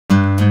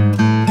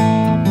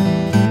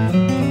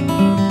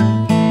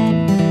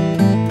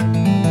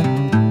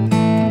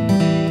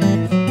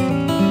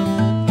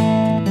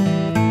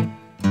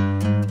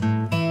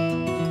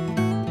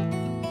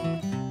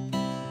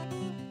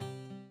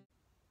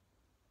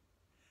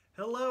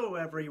Hello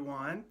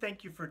everyone,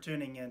 thank you for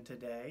tuning in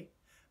today.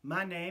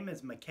 My name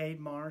is McKade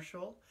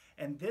Marshall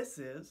and this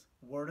is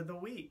Word of the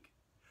Week.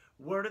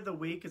 Word of the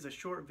Week is a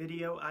short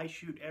video I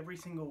shoot every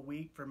single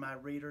week for my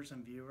readers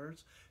and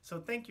viewers, so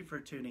thank you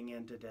for tuning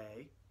in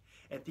today.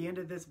 At the end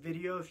of this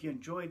video, if you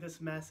enjoy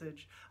this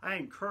message, I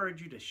encourage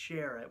you to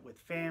share it with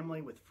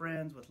family, with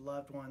friends, with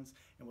loved ones,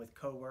 and with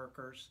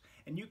coworkers.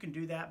 And you can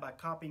do that by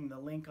copying the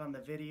link on the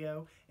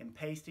video and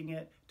pasting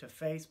it to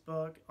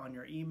Facebook, on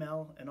your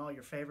email, and all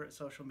your favorite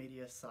social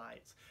media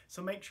sites.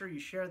 So make sure you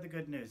share the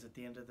good news at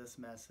the end of this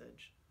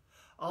message.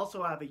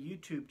 Also, I have a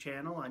YouTube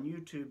channel on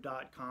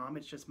youtube.com.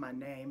 It's just my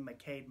name,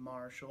 McKade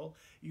Marshall.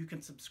 You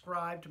can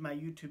subscribe to my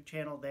YouTube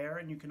channel there,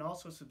 and you can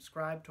also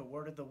subscribe to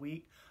Word of the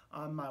Week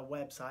on my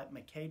website,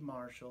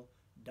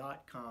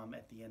 McKadeMarshall.com,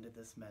 at the end of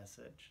this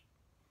message.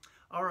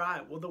 All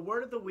right, well, the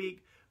Word of the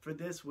Week for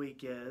this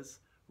week is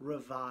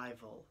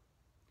revival.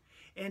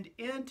 And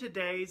in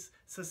today's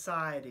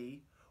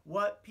society,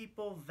 what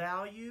people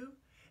value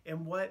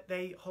and what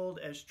they hold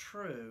as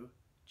true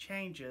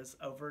changes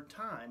over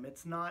time.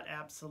 It's not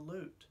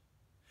absolute.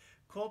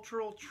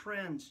 Cultural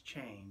trends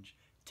change.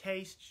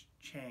 Tastes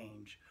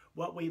change.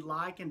 What we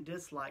like and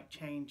dislike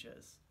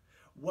changes.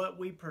 What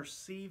we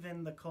perceive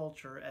in the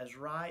culture as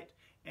right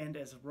and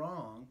as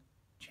wrong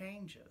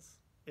changes.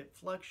 It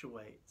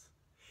fluctuates.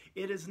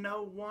 It is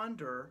no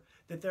wonder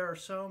that there are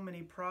so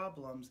many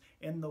problems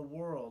in the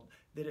world,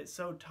 that it's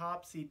so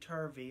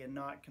topsy-turvy and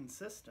not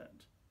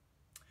consistent.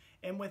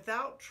 And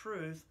without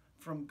truth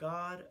from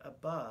God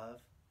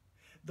above,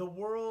 the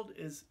world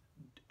is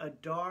a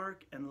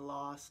dark and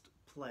lost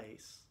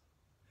place.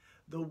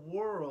 The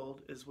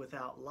world is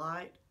without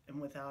light and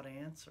without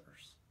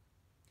answers.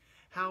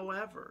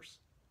 However,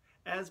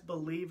 as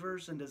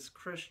believers and as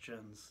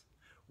Christians,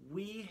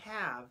 we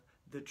have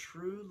the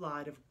true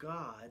light of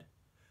God,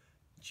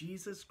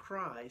 Jesus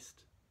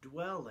Christ,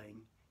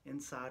 dwelling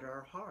inside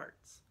our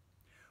hearts.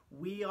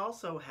 We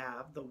also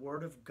have the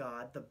Word of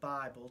God, the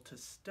Bible, to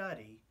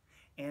study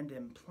and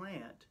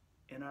implant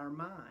in our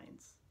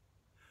minds.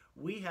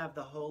 We have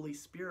the Holy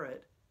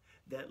Spirit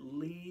that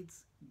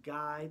leads,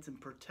 guides, and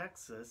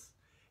protects us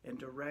and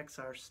directs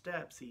our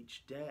steps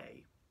each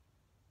day.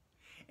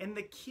 And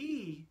the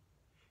key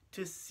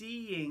to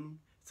seeing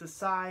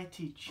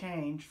society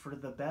change for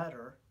the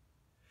better,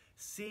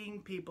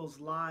 seeing people's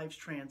lives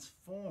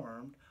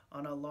transformed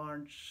on a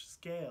large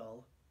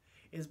scale,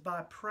 is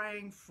by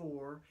praying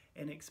for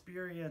and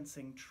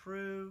experiencing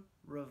true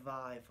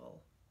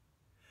revival.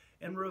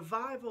 And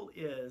revival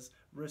is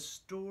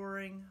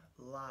restoring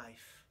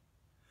life.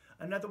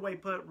 Another way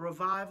put,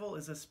 revival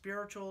is a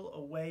spiritual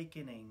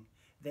awakening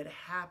that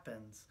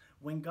happens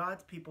when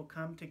God's people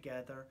come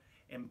together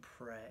and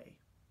pray.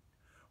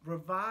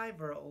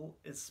 Revival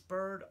is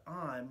spurred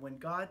on when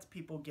God's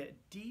people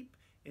get deep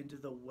into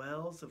the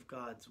wells of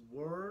God's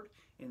Word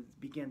and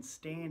begin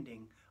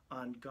standing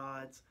on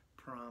God's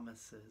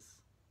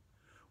promises.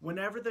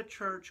 Whenever the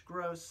church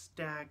grows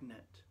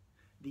stagnant,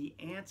 the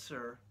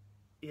answer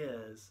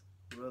is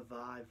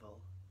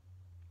revival.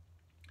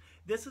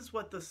 This is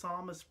what the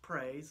psalmist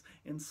prays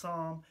in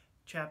Psalm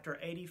chapter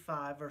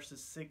 85,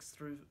 verses 6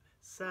 through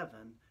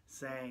 7,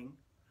 saying,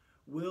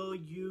 "Will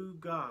you,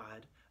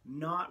 God,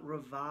 not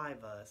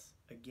revive us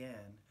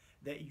again,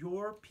 that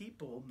your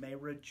people may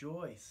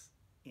rejoice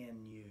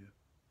in you?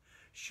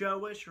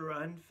 Show us your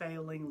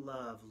unfailing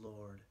love,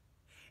 Lord,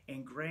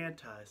 and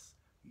grant us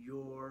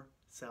your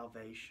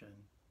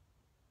salvation."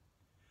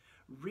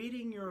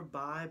 Reading your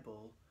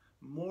Bible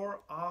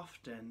more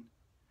often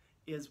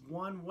is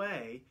one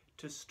way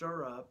to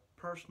stir up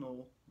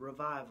personal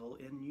revival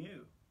in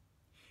you.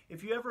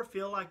 If you ever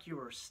feel like you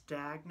are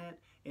stagnant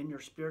in your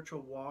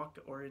spiritual walk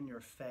or in your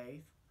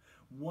faith,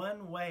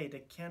 one way to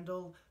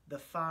kindle the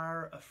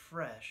fire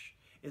afresh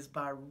is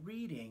by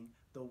reading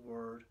the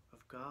Word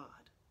of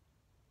God.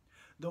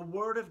 The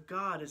Word of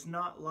God is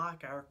not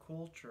like our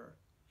culture.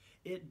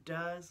 It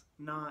does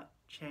not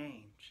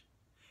change.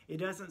 It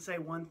doesn't say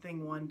one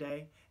thing one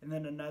day and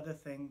then another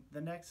thing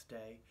the next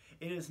day.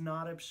 It is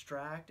not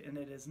abstract and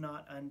it is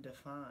not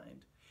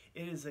undefined.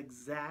 It is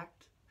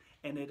exact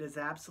and it is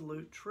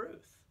absolute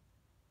truth.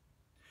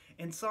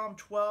 In Psalm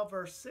 12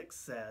 verse 6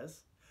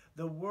 says,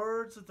 "The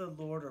words of the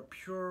Lord are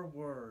pure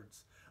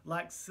words,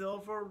 like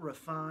silver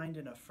refined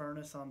in a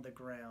furnace on the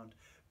ground,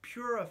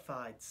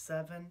 purified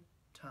 7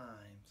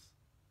 times."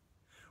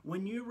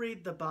 When you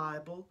read the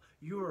Bible,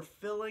 you are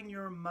filling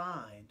your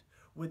mind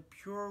with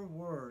pure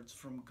words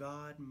from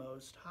God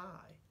Most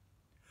High.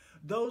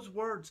 Those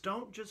words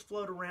don't just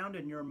float around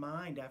in your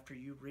mind after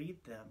you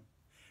read them.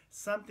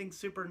 Something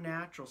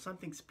supernatural,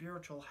 something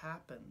spiritual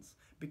happens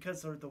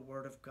because they're the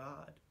Word of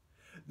God.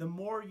 The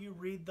more you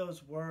read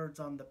those words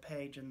on the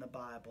page in the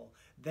Bible,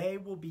 they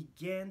will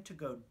begin to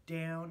go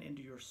down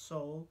into your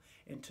soul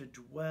and to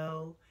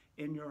dwell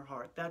in your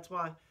heart. That's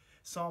why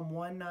Psalm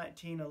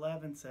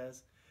 119:11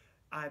 says,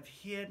 "I've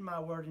hid my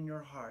word in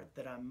your heart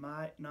that I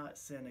might not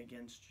sin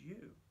against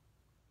you."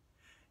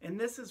 And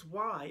this is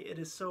why it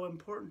is so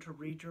important to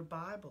read your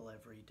Bible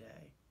every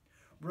day.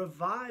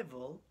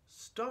 Revival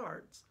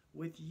starts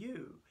with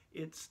you.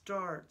 It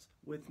starts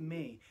with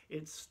me.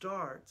 It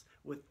starts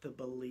with the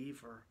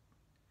believer.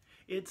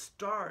 It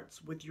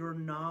starts with your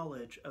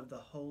knowledge of the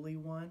Holy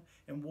One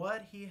and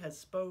what he has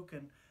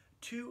spoken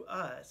to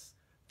us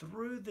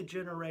through the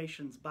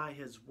generations by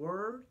his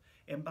word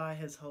and by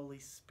his Holy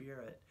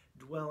Spirit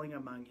dwelling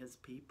among his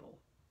people.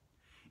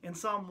 In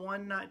Psalm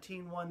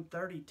 119,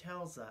 130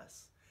 tells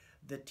us,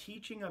 the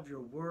teaching of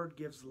your word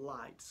gives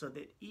light so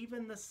that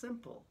even the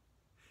simple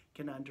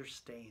can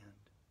understand.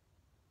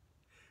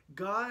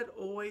 God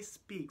always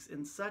speaks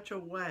in such a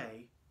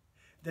way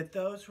that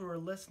those who are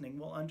listening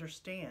will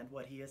understand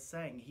what he is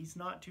saying. He's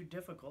not too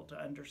difficult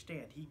to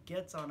understand. He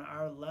gets on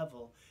our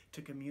level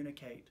to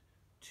communicate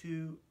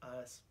to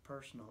us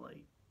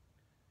personally.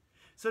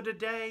 So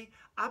today,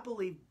 I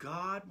believe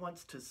God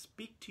wants to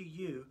speak to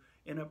you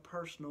in a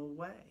personal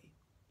way.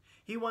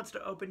 He wants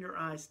to open your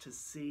eyes to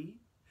see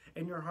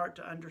and your heart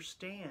to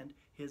understand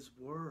his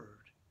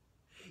word.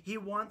 He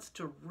wants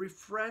to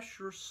refresh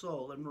your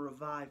soul and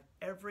revive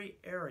every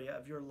area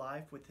of your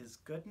life with his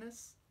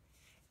goodness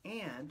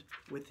and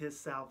with his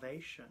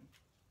salvation.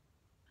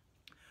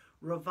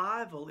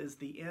 Revival is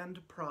the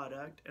end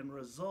product and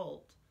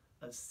result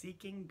of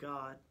seeking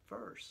God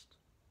first.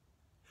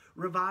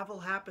 Revival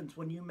happens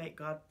when you make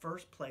God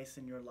first place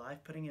in your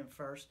life, putting him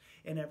first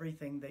in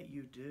everything that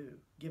you do,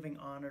 giving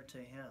honor to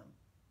him.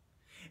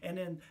 And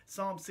in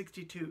Psalm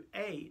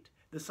 62:8,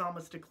 the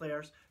psalmist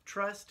declares,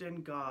 trust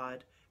in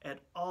God at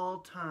all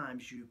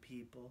times, you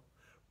people.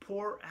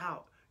 Pour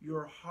out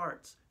your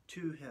hearts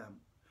to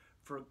him,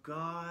 for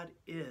God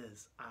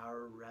is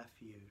our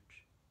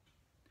refuge.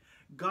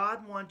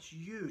 God wants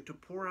you to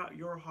pour out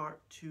your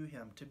heart to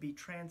him, to be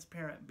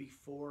transparent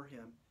before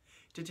him,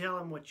 to tell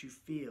him what you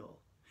feel.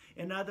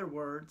 In other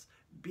words,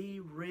 be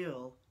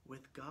real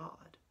with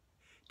God.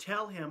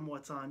 Tell him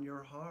what's on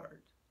your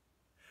heart.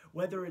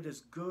 Whether it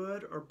is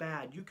good or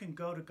bad, you can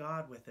go to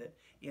God with it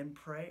in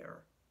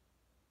prayer.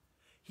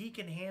 He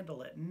can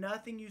handle it.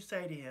 Nothing you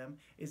say to him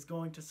is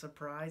going to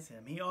surprise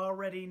him. He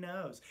already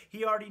knows.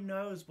 He already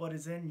knows what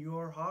is in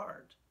your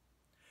heart.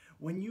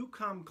 When you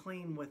come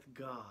clean with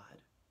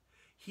God,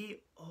 he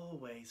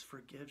always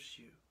forgives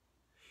you.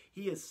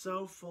 He is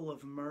so full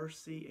of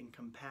mercy and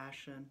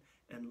compassion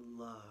and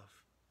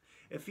love.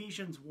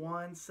 Ephesians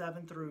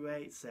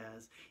 1:7-8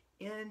 says,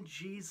 in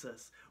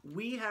Jesus,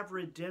 we have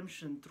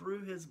redemption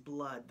through his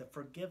blood, the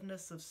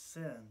forgiveness of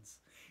sins,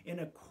 in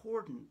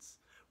accordance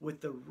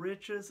with the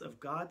riches of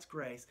God's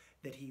grace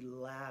that he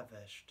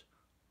lavished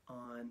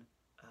on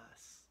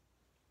us.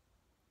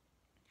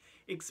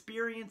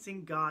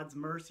 Experiencing God's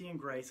mercy and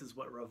grace is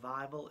what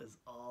revival is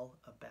all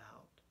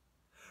about.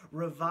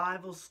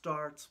 Revival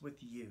starts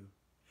with you.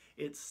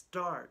 It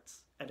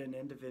starts at an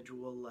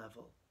individual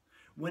level.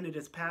 When it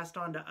is passed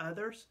on to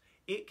others,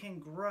 it can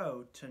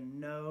grow to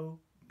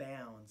no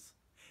bounds.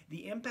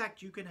 The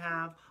impact you can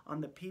have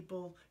on the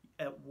people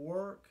at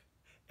work,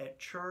 at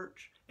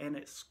church, and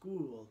at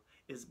school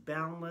is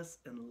boundless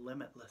and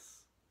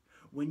limitless.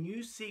 When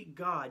you seek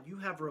God, you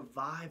have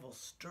revival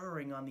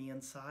stirring on the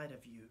inside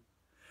of you.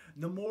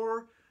 The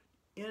more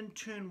in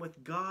tune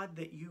with God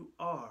that you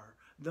are,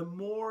 the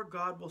more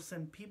God will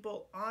send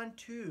people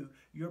onto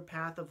your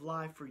path of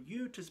life for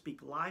you to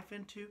speak life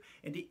into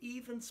and to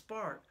even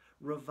spark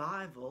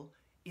revival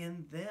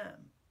in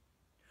them.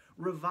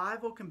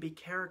 Revival can be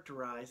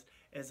characterized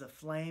as a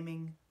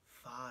flaming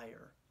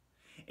fire.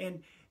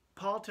 And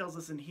Paul tells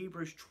us in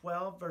Hebrews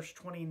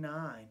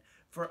 12:29,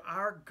 for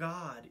our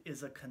God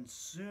is a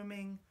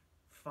consuming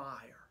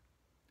fire.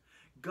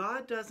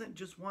 God doesn't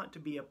just want to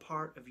be a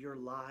part of your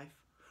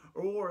life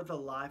or the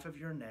life of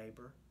your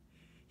neighbor.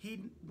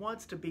 He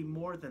wants to be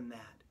more than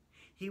that.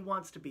 He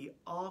wants to be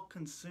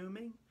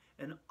all-consuming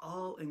and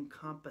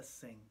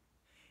all-encompassing.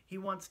 He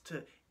wants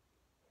to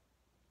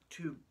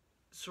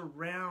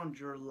surround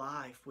your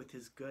life with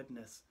his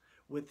goodness,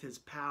 with his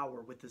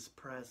power, with his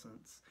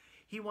presence.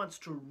 He wants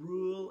to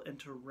rule and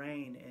to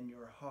reign in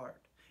your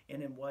heart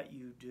and in what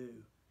you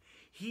do.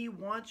 He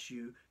wants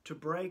you to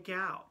break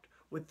out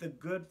with the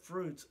good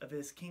fruits of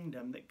his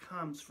kingdom that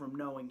comes from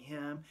knowing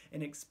him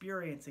and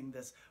experiencing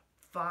this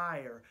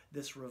fire,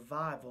 this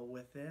revival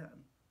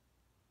within.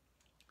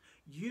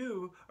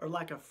 You are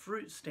like a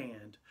fruit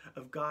stand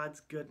of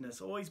God's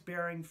goodness, always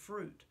bearing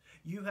fruit.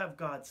 You have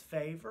God's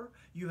favor,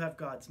 you have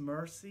God's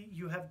mercy,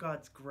 you have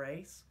God's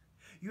grace.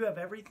 You have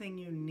everything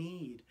you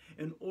need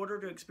in order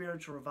to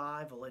experience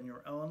revival in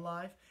your own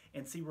life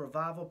and see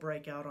revival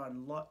break out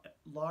on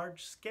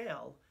large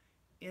scale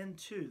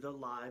into the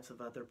lives of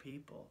other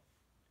people.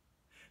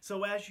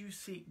 So as you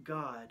seek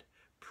God,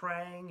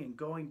 praying and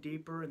going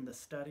deeper in the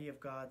study of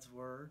God's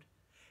word,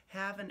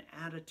 have an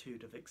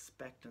attitude of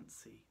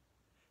expectancy.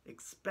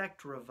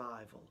 Expect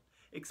revival.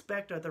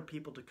 Expect other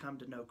people to come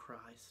to know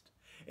Christ.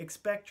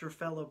 Expect your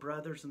fellow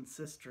brothers and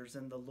sisters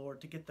in the Lord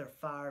to get their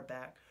fire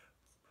back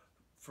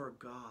for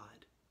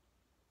God.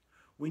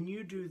 When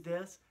you do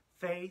this,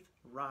 faith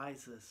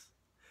rises.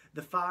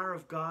 The fire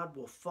of God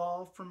will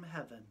fall from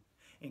heaven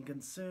and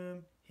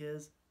consume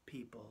his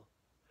people.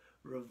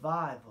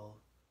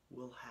 Revival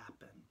will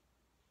happen.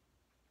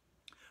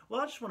 Well,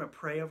 I just want to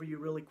pray over you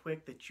really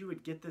quick that you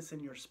would get this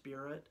in your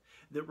spirit,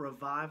 that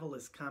revival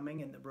is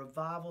coming, and that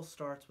revival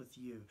starts with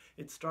you.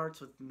 It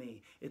starts with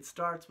me. It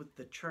starts with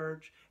the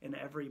church and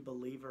every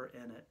believer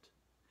in it.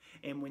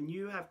 And when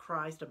you have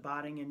Christ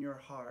abiding in your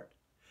heart,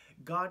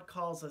 God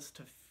calls us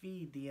to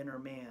feed the inner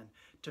man,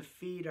 to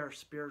feed our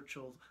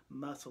spiritual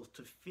muscles,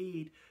 to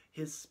feed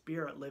His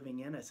Spirit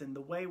living in us. And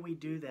the way we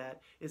do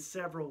that is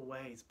several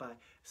ways: by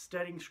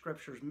studying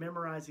Scriptures,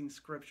 memorizing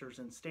Scriptures,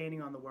 and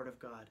standing on the Word of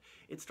God.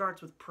 It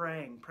starts with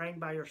praying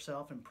by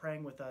yourself and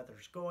praying with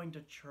others, going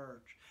to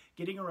church,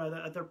 getting around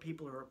other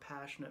people who are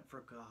passionate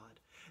for God.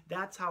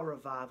 That's how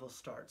revival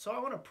starts. So I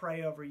want to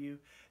pray over you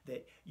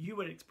that you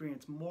would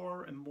experience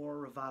more and more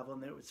revival,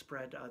 and that it would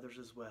spread to others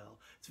as well.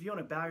 So if you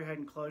want to bow your head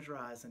and close your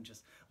eyes and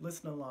just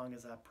listen along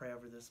as I pray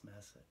over this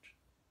message.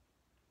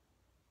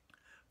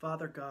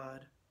 Father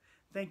God,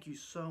 thank you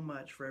so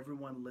much for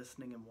everyone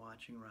listening and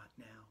watching right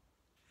now.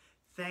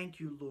 Thank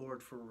you,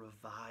 Lord, for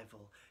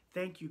revival.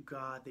 Thank you,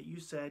 God, that you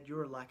said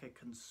you're like a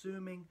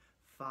consuming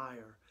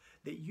fire,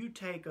 that you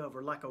take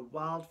over like a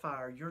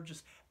wildfire. You're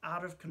just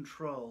out of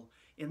control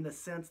in the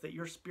sense that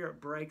your Spirit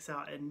breaks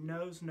out and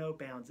knows no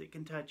bounds. It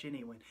can touch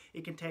anyone.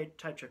 It can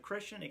touch a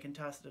Christian. It can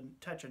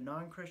touch a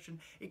non-Christian.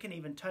 It can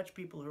even touch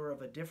people who are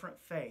of a different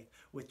faith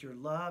with your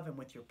love and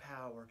with your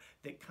power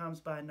that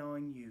comes by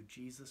knowing you,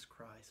 Jesus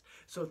Christ.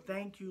 So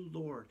thank you,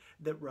 Lord,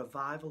 that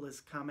revival is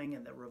coming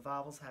and that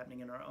revival is happening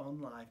in our own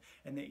life,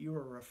 and that you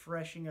are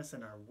refreshing us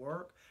in our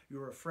work.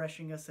 You're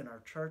refreshing us in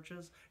our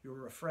churches. You're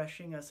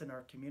refreshing us in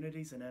our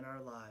communities and in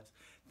our lives.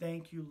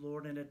 Thank you,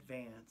 Lord, in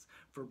advance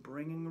for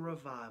bringing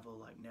revival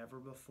like never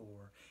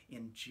before,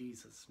 in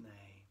Jesus'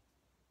 name.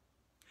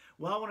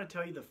 Well, I want to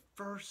tell you the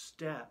first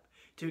step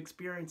to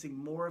experiencing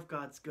more of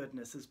God's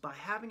goodness is by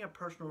having a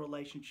personal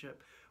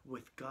relationship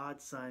with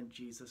God's Son,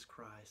 Jesus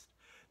Christ.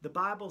 The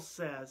Bible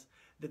says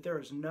that there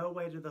is no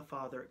way to the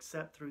Father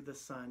except through the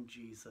Son,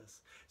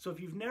 Jesus. So if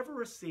you've never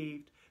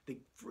received the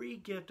free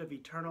gift of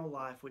eternal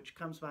life, which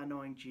comes by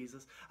knowing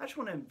Jesus, I just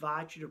want to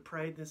invite you to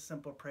pray this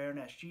simple prayer and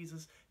ask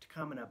Jesus to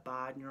come and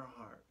abide in your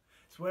heart.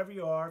 So wherever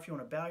you are, if you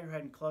want to bow your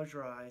head and close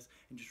your eyes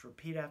and just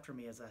repeat after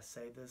me as I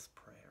say this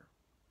prayer.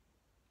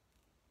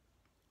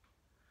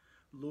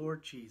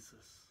 Lord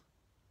Jesus,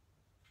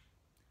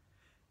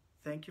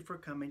 thank you for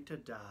coming to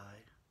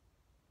die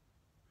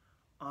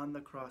on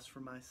the cross for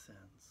my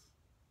sins.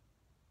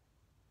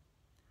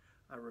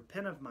 I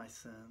repent of my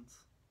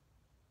sins.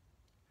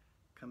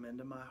 Come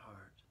into my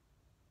heart.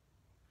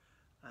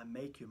 I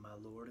make you my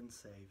Lord and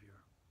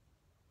Savior.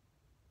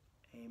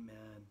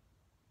 Amen.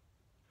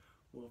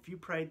 Well, if you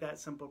prayed that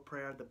simple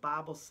prayer, the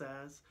Bible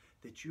says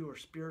that you are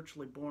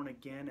spiritually born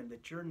again and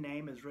that your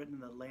name is written in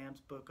the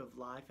Lamb's Book of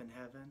Life in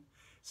heaven.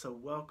 So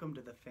welcome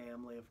to the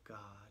family of God.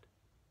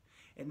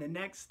 And the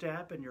next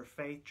step in your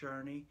faith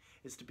journey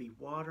is to be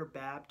water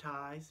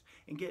baptized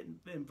and get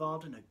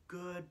involved in a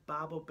good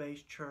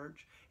Bible-based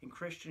church and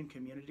Christian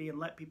community and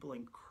let people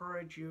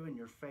encourage you in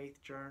your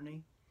faith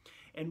journey.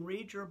 And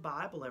read your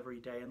Bible every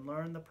day and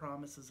learn the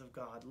promises of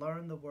God.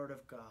 Learn the Word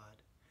of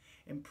God.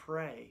 And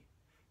pray.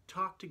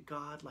 Talk to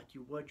God like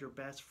you would your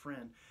best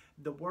friend.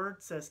 The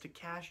Word says to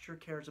cast your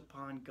cares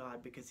upon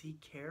God because He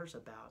cares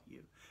about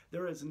you.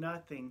 There is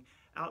nothing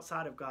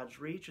outside of God's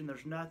reach, and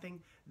there's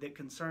nothing that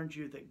concerns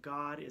you that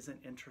God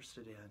isn't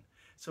interested in.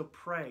 So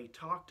pray,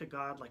 talk to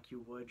God like you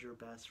would your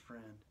best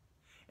friend.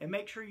 And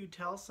make sure you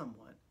tell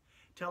someone.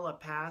 Tell a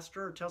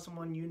pastor, or tell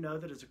someone you know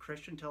that is a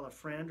Christian. Tell a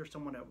friend or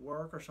someone at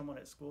work or someone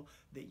at school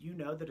that you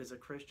know that is a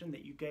Christian,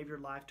 that you gave your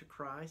life to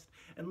Christ,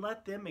 and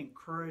let them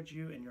encourage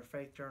you in your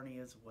faith journey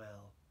as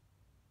well.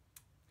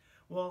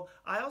 Well,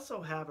 I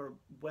also have a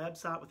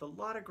website with a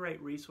lot of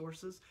great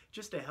resources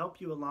just to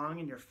help you along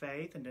in your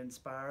faith and to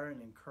inspire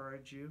and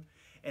encourage you.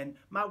 And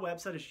my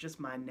website is just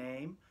my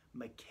name,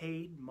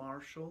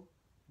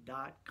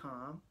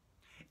 McKadeMarshall.com.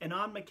 And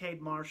on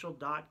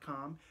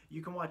McKadeMarshall.com,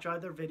 you can watch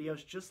other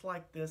videos just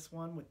like this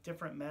one with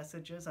different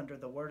messages under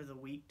the Word of the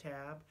Week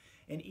tab.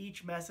 And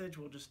each message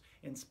will just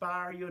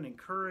inspire you and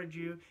encourage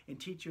you and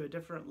teach you a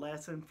different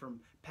lesson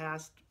from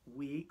past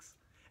weeks.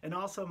 And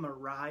also I'm a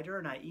writer,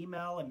 and I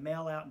email and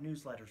mail out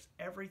newsletters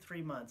every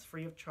 3 months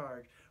free of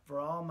charge for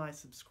all my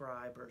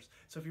subscribers.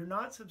 So if you're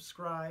not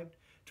subscribed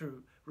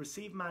to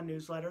receive my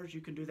newsletters, you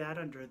can do that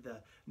under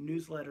the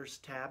newsletters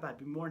tab. I'd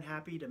be more than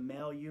happy to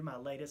mail you my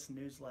latest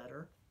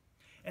newsletter.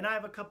 And I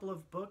have a couple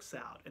of books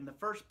out. And the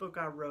first book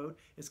I wrote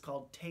is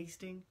called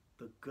Tasting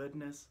the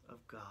Goodness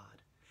of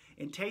God.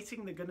 And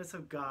Tasting the Goodness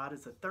of God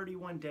is a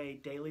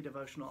 31-day daily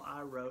devotional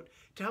I wrote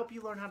to help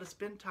you learn how to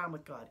spend time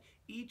with God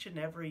each and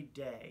every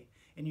day.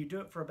 And you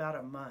do it for about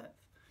a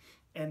month.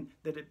 And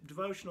the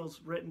devotional is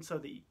written so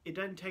that it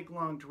doesn't take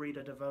long to read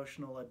a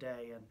devotional a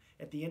day. And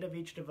at the end of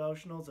each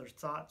devotional, there's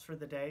thoughts for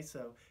the day,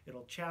 so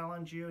it'll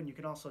challenge you. And you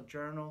can also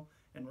journal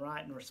and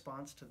write in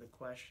response to the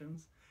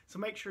questions. So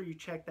make sure you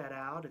check that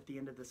out at the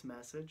end of this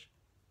message.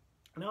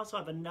 And I also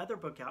have another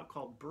book out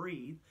called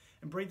Breathe.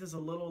 And Breathe is a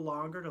little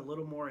longer and a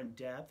little more in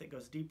depth. It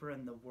goes deeper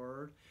in the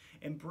Word.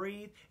 And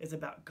Breathe is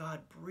about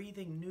God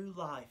breathing new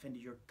life into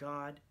your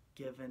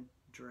God-given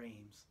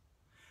dreams.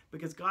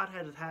 because God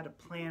has had a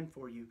plan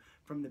for you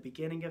from the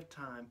beginning of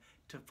time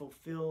to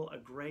fulfill a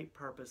great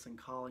purpose and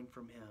calling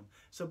from Him.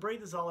 So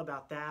Breathe is all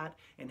about that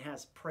and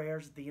has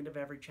prayers at the end of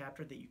every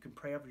chapter that you can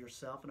pray over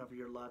yourself and over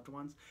your loved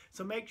ones.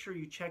 So make sure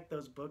you check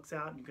those books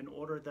out, and you can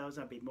order those.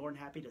 I'd be more than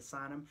happy to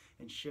sign them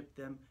and ship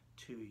them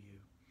to you.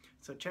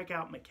 So check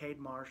out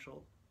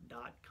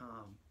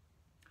McKadeMarshall.com.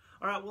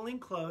 All right, well, in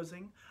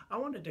closing, I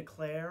want to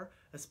declare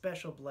a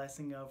special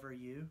blessing over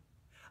you.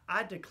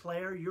 I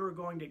declare you're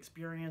going to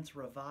experience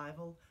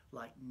revival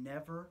like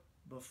never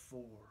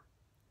before.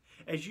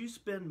 As you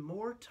spend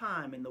more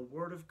time in the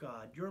Word of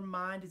God, your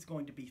mind is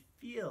going to be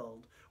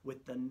filled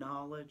with the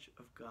knowledge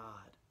of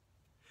God.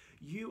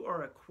 You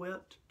are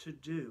equipped to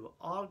do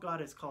all God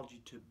has called you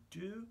to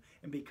do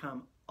and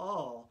become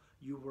all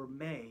you were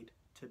made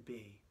to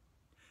be.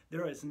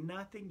 There is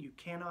nothing you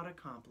cannot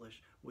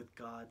accomplish with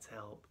God's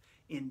help.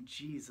 In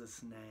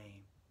Jesus'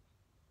 name.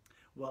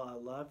 Well, I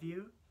love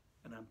you,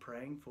 and I'm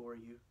praying for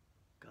you.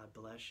 God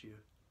bless you.